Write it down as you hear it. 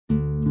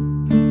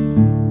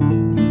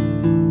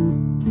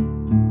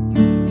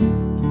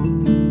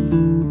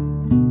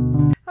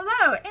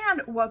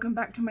welcome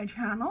back to my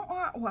channel,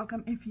 or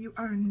welcome if you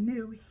are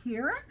new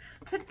here.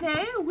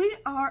 Today we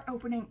are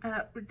opening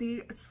up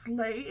the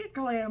Slay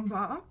Glam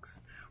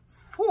box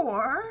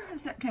for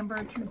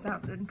September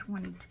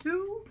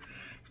 2022.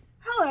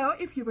 Hello,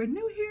 if you are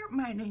new here,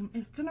 my name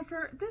is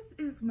Jennifer. This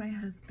is my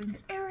husband,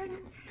 Aaron.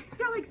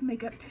 He likes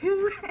makeup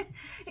too, and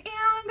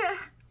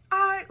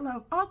I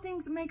love all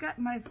things makeup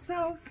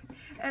myself.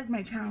 As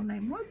my channel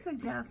name would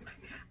suggest,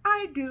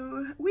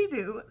 we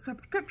do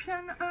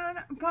subscription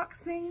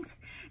unboxings,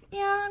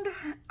 and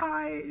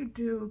I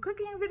do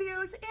cooking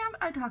videos, and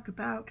I talk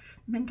about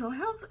mental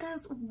health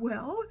as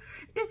well.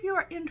 If you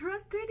are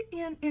interested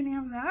in any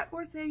of that,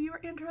 or say you are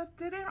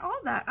interested in all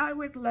that, I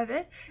would love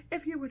it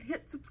if you would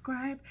hit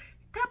subscribe,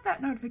 tap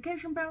that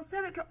notification bell,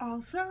 set it to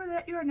all so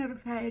that you are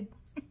notified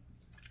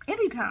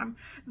anytime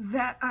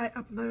that I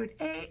upload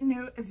a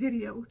new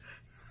video.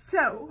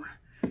 So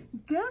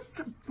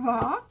this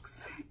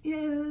box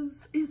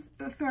is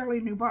a fairly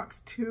new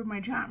box to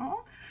my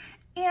channel,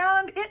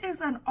 and it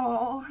is an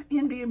all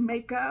indie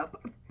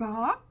makeup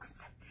box,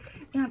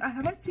 and I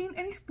haven't seen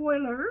any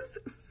spoilers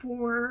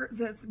for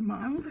this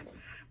month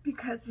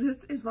because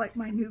this is like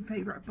my new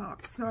favorite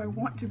box, so I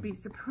want to be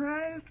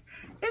surprised.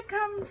 It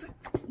comes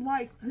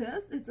like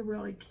this. It's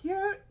really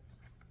cute,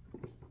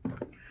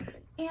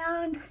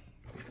 and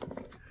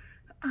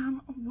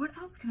what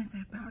else can I say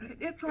about it?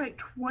 It's like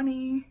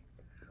 $21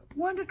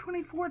 to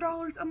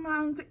 $24 a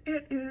month.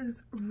 It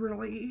is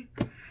really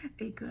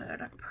a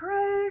good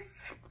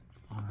price.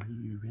 Are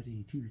you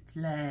ready to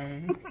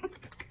slay?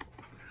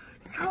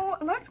 So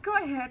let's go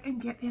ahead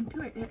and get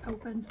into it. It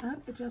opens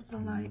up just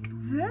like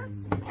this.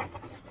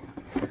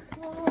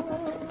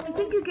 I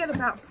think you get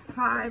about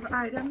 5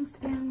 items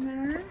in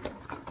there.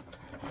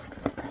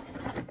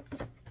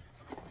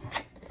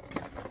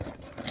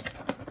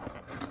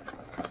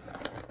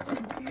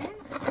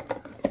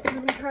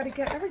 Try to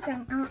get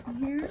everything out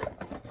here.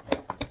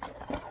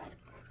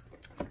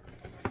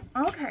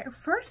 Okay,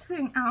 first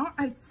thing out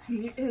I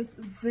see is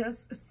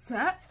this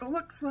set. It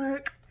looks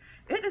like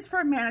it is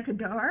for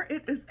Manicadar.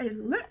 It is a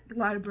lip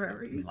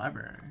library.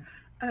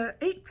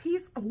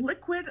 8-piece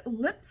liquid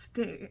lip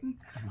stain.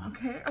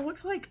 Okay, it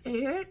looks like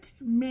 8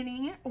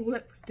 mini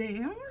lip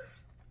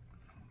stains.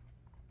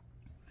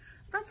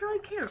 That's really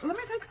cute. Let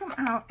me take some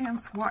out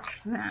and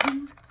swatch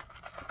them.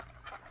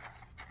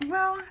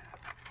 Well,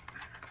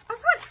 I'll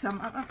swatch some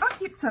of them. I'll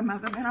keep some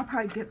of them, and I'll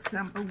probably give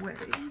some away.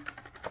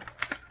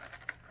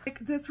 Like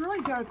this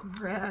really dark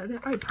red,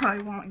 I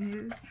probably won't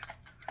use.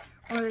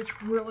 Or this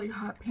really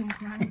hot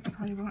pink one, I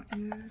probably won't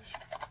use.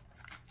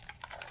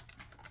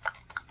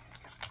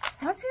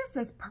 Let's use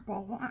this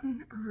purple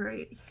one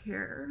right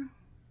here.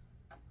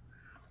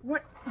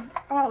 What?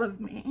 All of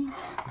me.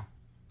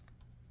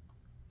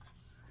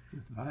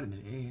 With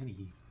vitamin A and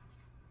E.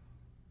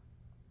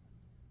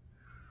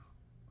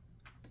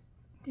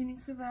 Can you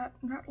see that?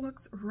 That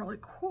looks really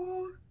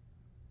cool.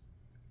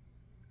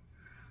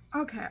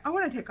 Okay, I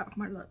want to take off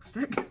my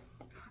lipstick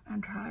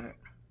and try it,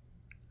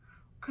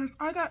 because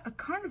I got a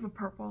kind of a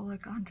purple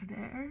like on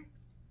today.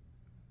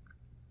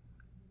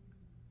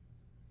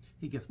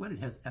 Hey, guess what? It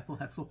has ethyl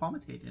hexyl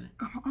palmitate in it.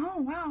 Oh,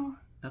 wow.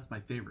 That's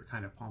my favorite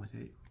kind of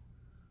palmitate.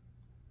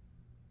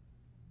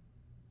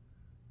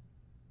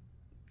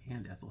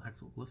 And ethyl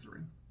hexyl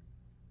glycerin.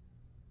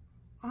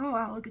 Oh,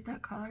 wow, look at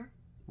that color.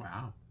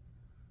 Wow.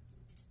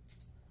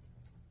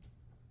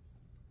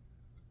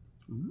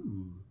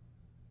 Ooh.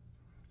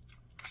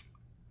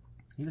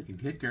 You looking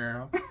good,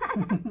 girl.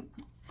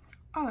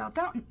 Oh, well,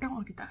 don't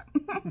look at that.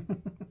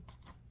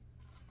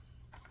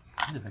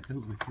 Yeah, that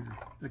goes with you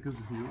pretty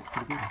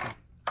good, I think.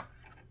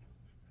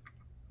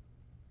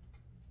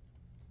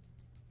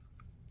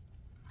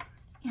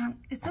 And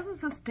it says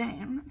it's a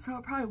stain, so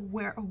it'll probably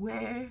wear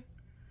away,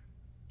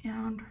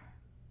 and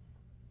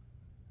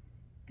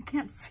I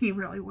can't see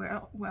really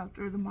well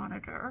through the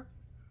monitor,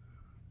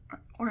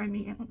 or I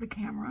mean the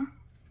camera.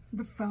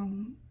 The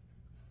phone.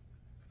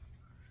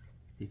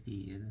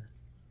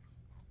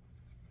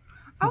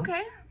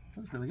 Okay.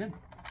 That's really good.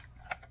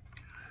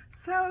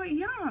 So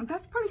yeah,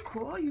 that's pretty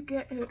cool. You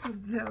get 8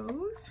 of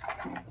those.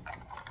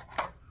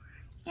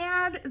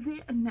 And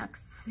the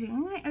next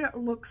thing, it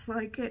looks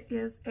like it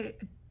is a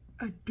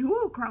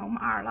dual chrome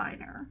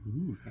eyeliner.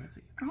 Ooh,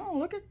 fancy. Oh,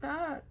 look at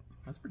that.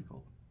 That's pretty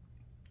cool.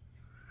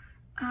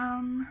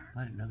 I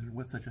didn't know there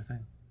was such a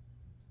thing.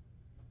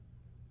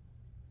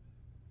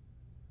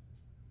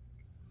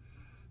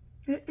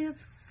 It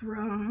is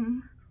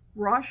from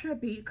Rasha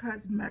B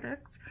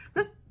Cosmetics.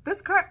 This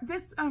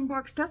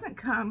box doesn't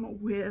come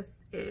with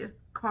a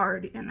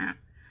card in it,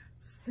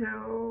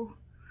 so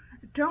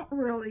I don't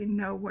really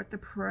know what the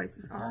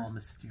prices are. It's all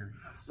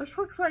mysterious. This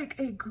looks like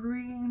a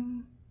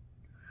green.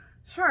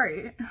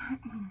 Sorry.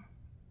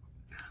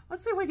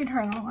 Let's see if we can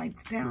turn the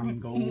lights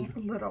down a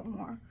little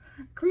more.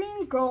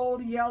 Green,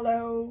 gold,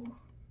 yellow,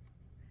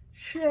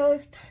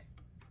 shift.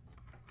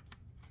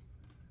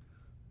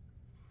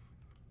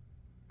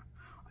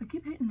 I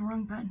keep hitting the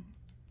wrong button.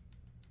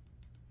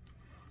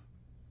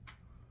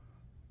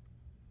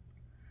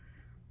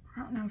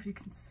 I don't know if you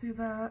can see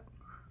that.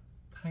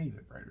 Tiny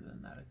bit brighter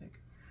than that, I think.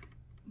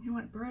 You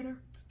want it brighter?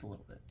 Just a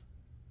little bit.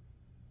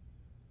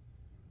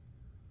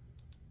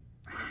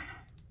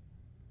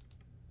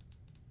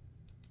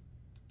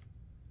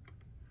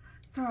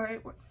 Sorry.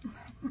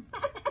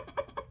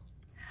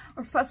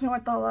 We're fussing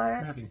with the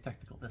We're lights. having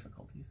technical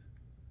difficulties.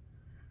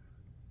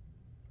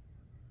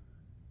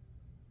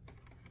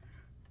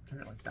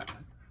 Turn it like that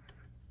one.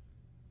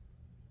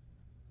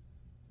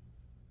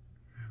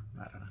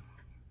 I don't know.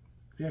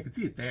 See, I can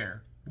see it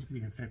there. You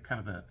can see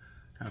kind of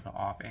the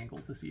off angle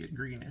to see it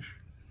greenish.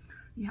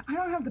 Yeah, I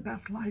don't have the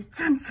best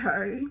lights. I'm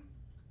sorry.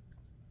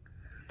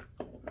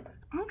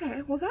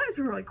 Okay, well that is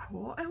really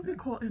cool. It would be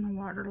cool in the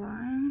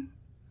waterline.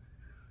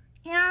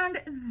 And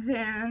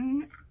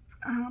then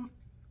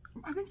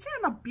I've been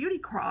seeing a beauty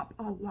crop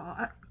a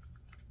lot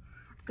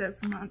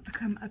this month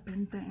come up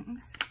in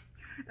things.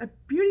 A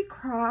beauty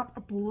crop,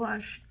 a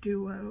blush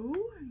duo.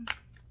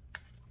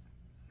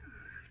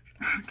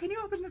 Can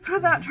you open this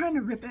without trying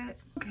to rip it?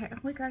 Okay,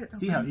 we got it open.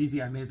 See how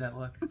easy I made that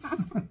look?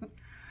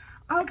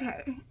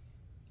 Okay,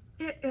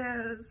 it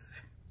is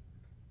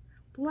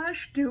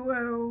blush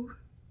duo.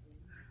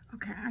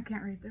 Okay, I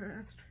can't read the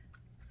rest.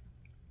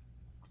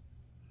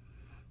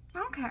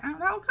 Okay, that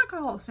looks like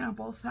a little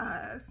sample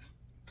size.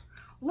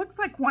 Looks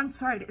like one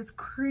side is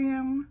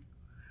cream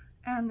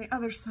and the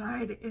other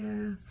side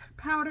is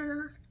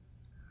powder.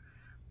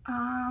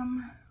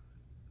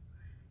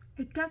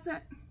 It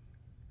doesn't,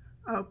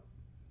 oh,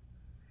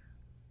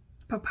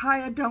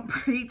 papaya don't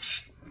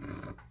preach.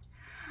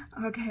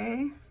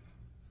 Okay.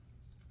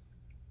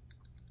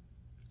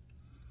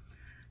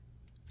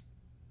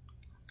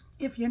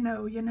 If you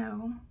know, you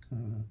know.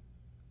 Mm-hmm.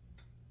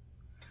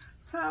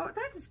 So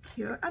that is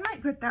cute. I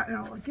might put that in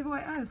a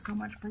giveaway. I have so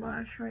much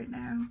blush right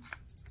now.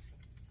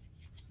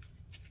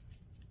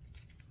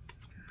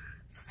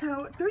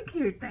 So 3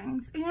 cute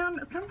things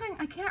and something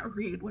I can't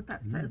read what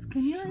that says.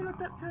 Can you read what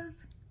that says?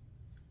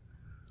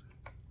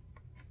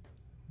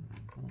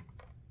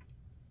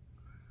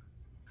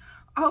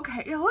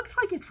 Okay, it looks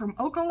like it's from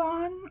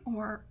Okalon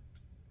or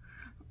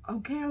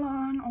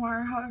Okalon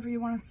or however you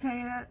want to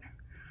say it.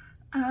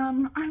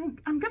 I'm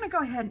gonna go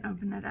ahead and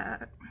open it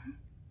up.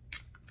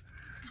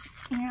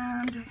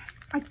 And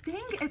I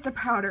think it's a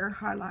powder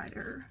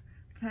highlighter.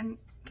 Can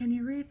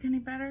you read any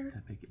better? Does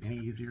that make it any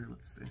easier?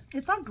 Let's see.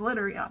 It's all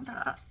glittery on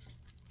top.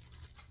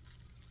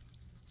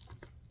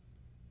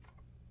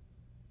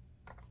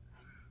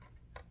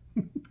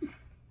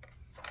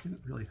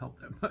 Didn't really help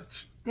that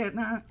much. Did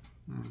not?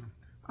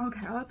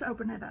 Okay, let's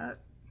open it up.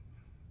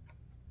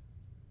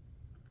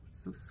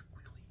 It's so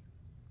squiggly.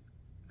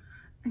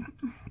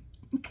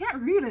 You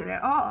can't read it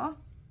at all.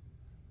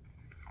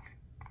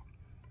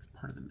 It's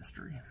part of the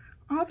mystery.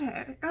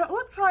 Okay, it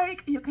looks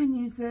like you can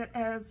use it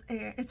as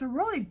a, it's a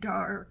really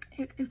dark,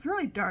 it's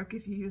really dark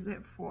if you use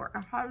it for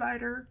a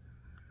highlighter.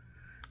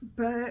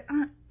 But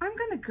I'm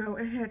gonna go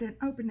ahead and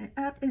open it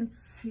up and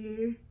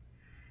see.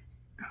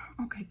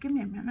 Okay, give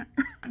me a minute.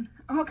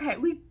 Okay,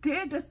 we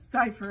did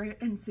decipher it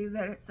and see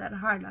that it said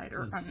highlighter It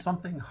on says it.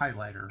 something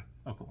highlighter,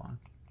 Okalon.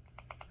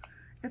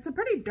 It's a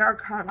pretty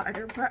dark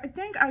highlighter, but I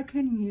think I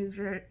can use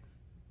it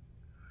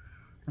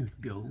It's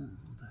gold.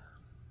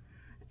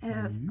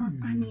 as,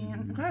 I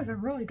mean, that is a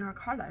really dark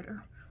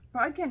highlighter,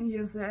 but I can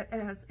use it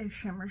as a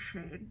shimmer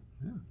shade.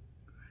 Yeah.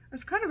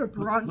 It's kind of a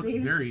bronzy.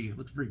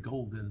 Looks very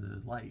gold in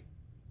the light.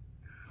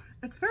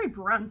 It's very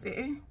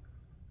bronzy.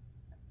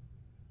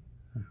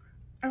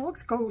 It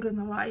looks gold in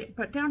the light,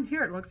 but down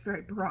here it looks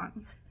very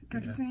bronze.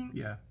 Don't you think?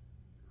 Yeah.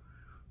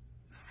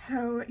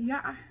 So,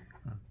 yeah.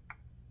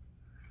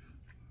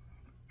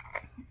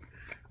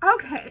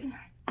 Okay.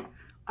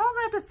 All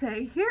that to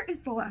say, here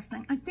is the last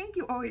thing. I think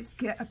you always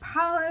get a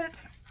palette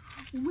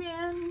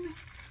when...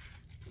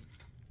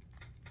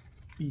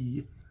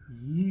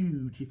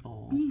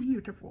 Beautiful.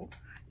 Beautiful.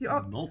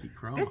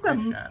 Multi-chrome It's a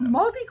eyeshadow.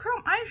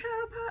 multi-chrome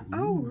eyeshadow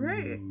palette? Oh,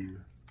 right.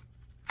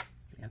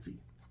 Fancy.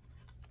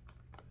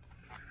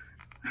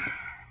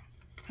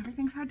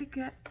 Everything's hard to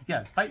get.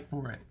 Yeah, fight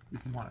for it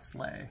if you want to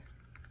slay.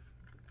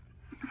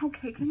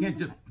 Okay, You can't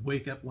just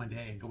wake up one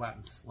day and go out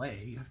and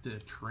slay. You have to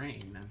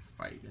train and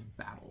fight and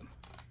battle.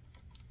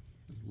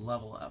 And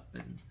level up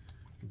and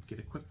get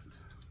equipped.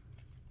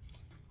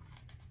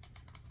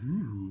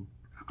 Ooh.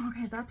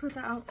 Okay, that's what the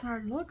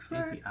outside looks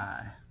like. Fancy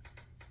eye.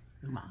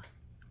 Come on.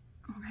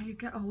 Okay, you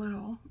get a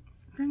little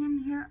thing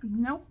in here.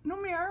 Nope, no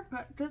mirror,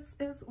 but this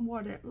is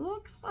what it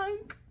looks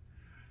like.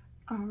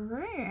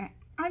 Alright.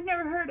 I've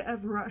never heard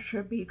of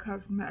Russia Bee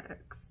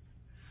Cosmetics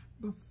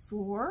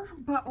before,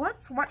 but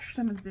let's watch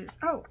some of these.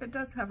 Oh, it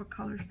does have a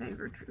color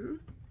saver too.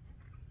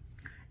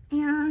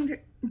 And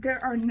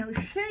there are no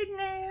shade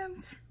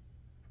names.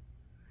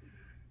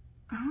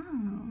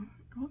 Oh,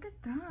 look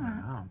at that.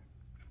 Wow.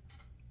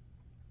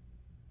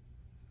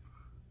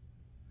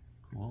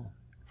 Cool.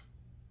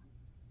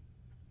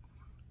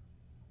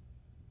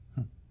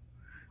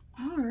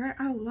 Alright,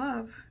 I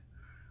love.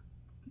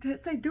 Did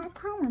it say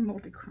duochrome or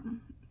multichrome?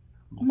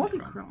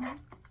 Multichrome.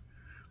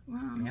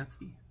 Wow.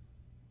 Fancy.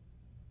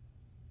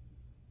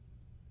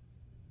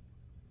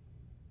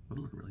 Those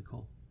look really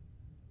cool.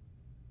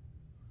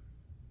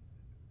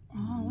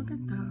 Oh, look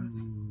at those.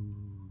 Ooh.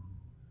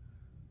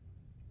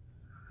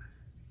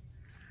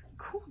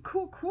 cool,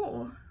 cool,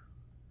 cool.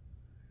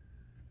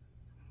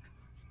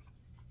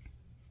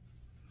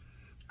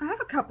 I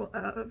have a couple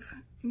of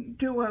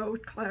duo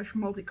 /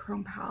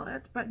 multi-chrome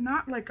palettes, but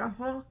not like a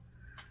whole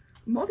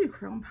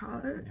multi-chrome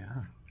palette.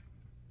 Yeah.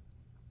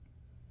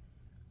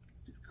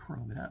 Just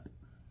chrome it up.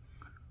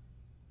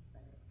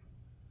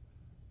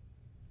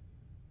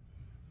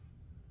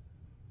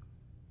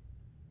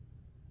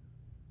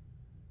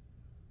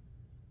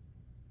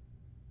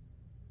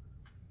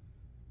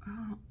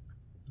 Oh,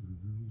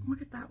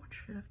 look at that one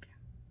shift.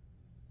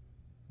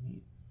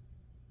 Neat.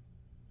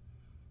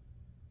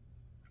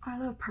 I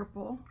love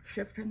purple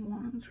shifting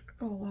ones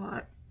a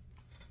lot.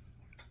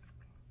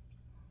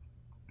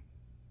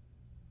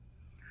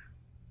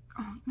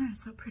 Oh, that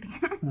is so pretty.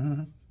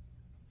 And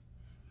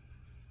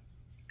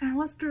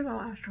let's do the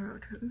last row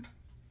too.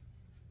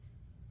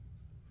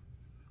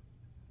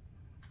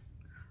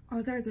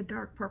 Oh, there's a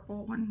dark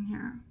purple one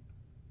here.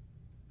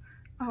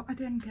 Oh, I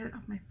didn't get it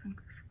off my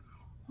fingers.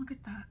 Look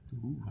at that.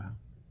 Ooh, wow.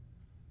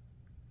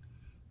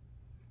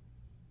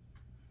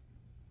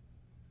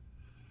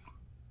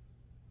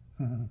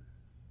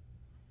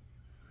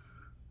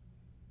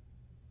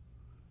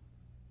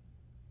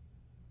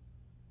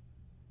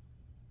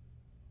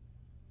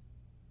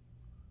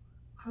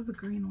 All the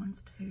green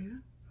ones too.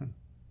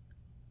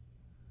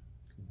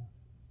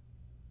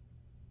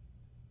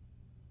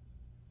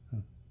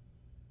 Cool.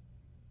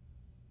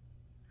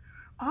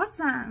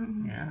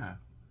 Awesome. Yeah.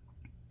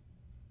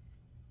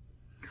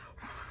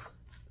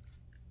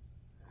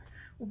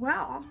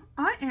 Well,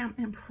 I am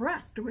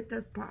impressed with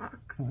this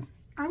box.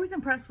 I was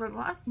impressed with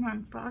last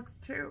month's box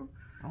too.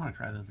 I want to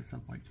try those at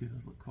some point too.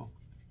 Those look cool.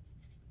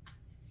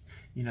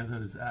 You know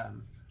those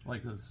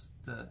like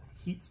the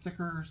heat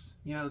stickers,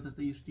 you know, that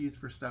they used to use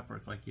for stuff where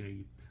it's like, you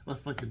know,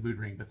 less like the mood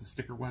ring, but the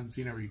sticker ones,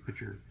 you know, where you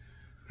put your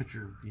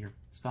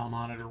thumb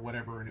on it or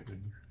whatever, and it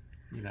would,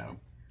 you know,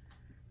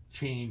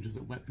 change as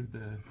it went through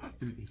the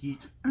heat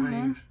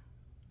range.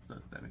 So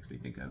that makes me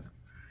think of.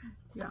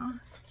 Yeah.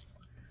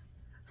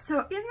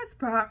 So in this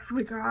box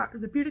we got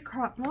the Beauty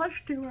Crop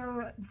Blush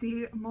Duo,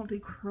 the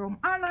multi-chrome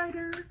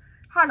highlighter.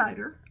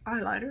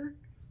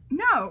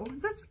 No,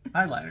 this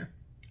Eyeliner.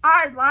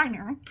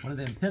 eyeliner. One of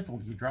them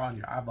pencils you draw on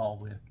your eyeball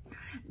with.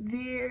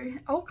 The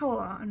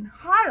Okalon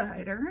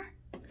highlighter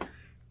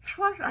 /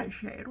 eye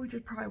shade, which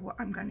is probably what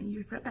I'm going to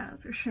use it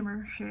as, a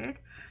shimmer shade.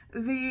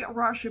 The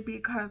Rasha B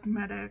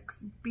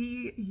Cosmetics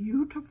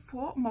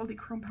Beautiful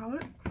multi-chrome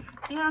palette,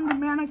 and the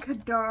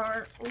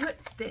Manicadar lip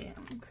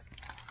stands.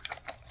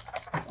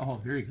 Oh,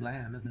 very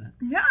glam, isn't it?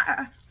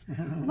 Yeah.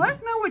 Let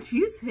us know what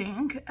you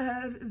think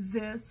of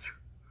this.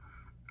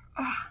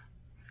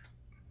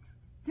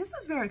 This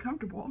is very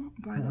comfortable,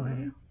 by the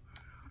way.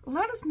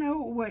 Let us know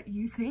what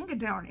you think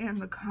down in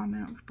the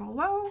comments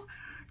below.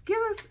 Give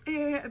us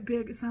a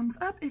big thumbs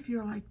up if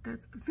you like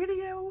this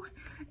video.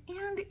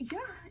 And yeah,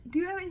 do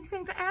you have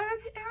anything to add,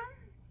 Aaron?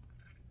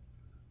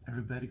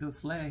 Everybody go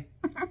slay.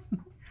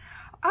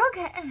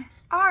 Okay,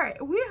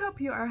 alright, we hope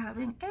you are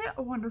having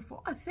a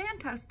wonderful, a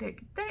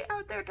fantastic day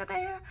out there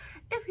today.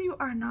 If you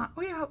are not,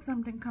 we hope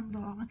something comes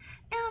along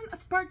and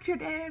sparks your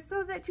day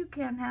so that you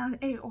can have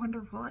a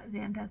wonderful,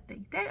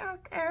 fantastic day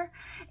out there.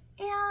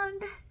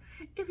 And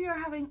if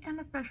you're having an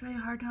especially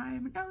hard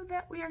time, know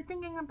that we are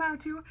thinking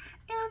about you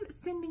and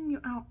sending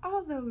you out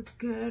all those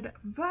good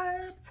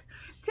vibes.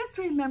 Just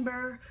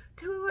remember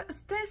to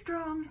stay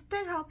strong,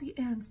 stay healthy,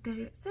 and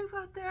stay safe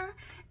out there.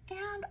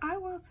 And I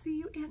will see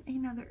you in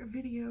another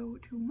video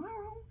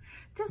tomorrow.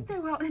 Just stay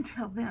well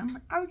until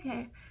then.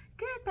 Okay,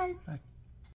 goodbye. Bye.